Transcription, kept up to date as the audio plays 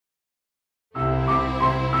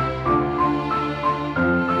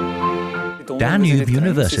Danube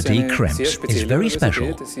University Krems is very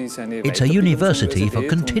special. It's a university for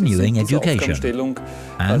continuing education.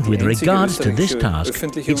 And with regards to this task,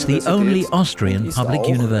 it's the only Austrian public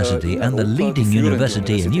university and the leading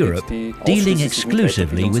university in Europe dealing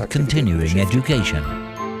exclusively with continuing education.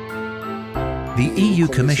 The EU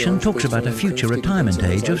Commission talks about a future retirement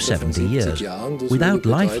age of 70 years. Without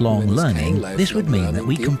lifelong learning, this would mean that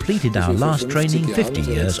we completed our last training 50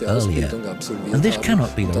 years earlier. And this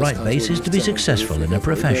cannot be the right basis to be successful in a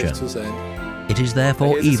profession. It is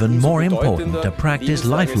therefore even more important to practice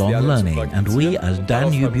lifelong learning, and we as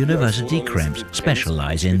Danube University Krems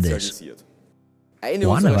specialize in this.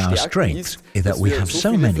 One of our strengths is that we have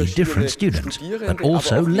so many different students, but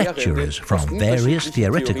also lecturers from various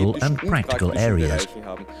theoretical and practical areas.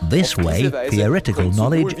 This way, theoretical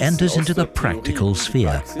knowledge enters into the practical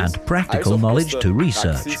sphere, and practical knowledge to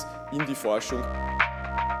research. On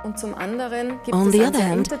the other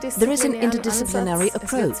hand, there is an interdisciplinary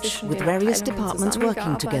approach with various departments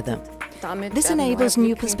working together. This enables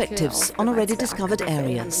new perspectives on already discovered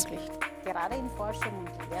areas.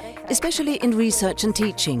 Especially in research and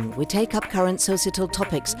teaching, we take up current societal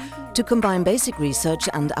topics to combine basic research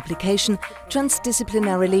and application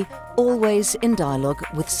transdisciplinarily, always in dialogue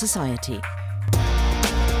with society.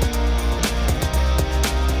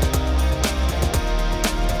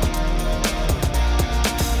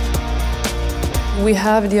 We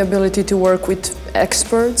have the ability to work with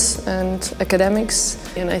experts and academics,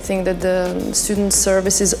 and I think that the student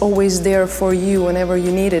service is always there for you whenever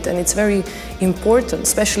you need it, and it's very important,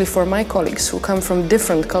 especially for my colleagues who come from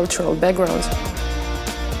different cultural backgrounds.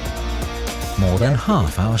 More than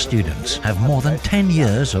half our students have more than 10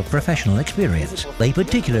 years of professional experience. They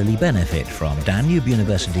particularly benefit from Danube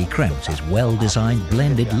University Krems' well-designed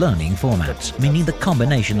blended learning formats, meaning the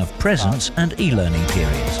combination of presence and e-learning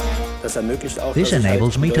periods. This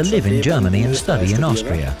enables me to live in Germany and study in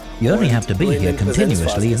Austria. You only have to be here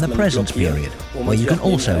continuously in the presence period, where you can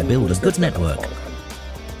also build a good network.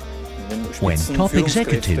 When top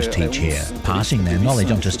executives teach here, passing their knowledge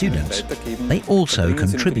on to students, they also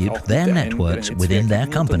contribute their networks within their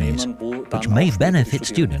companies, which may benefit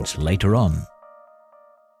students later on.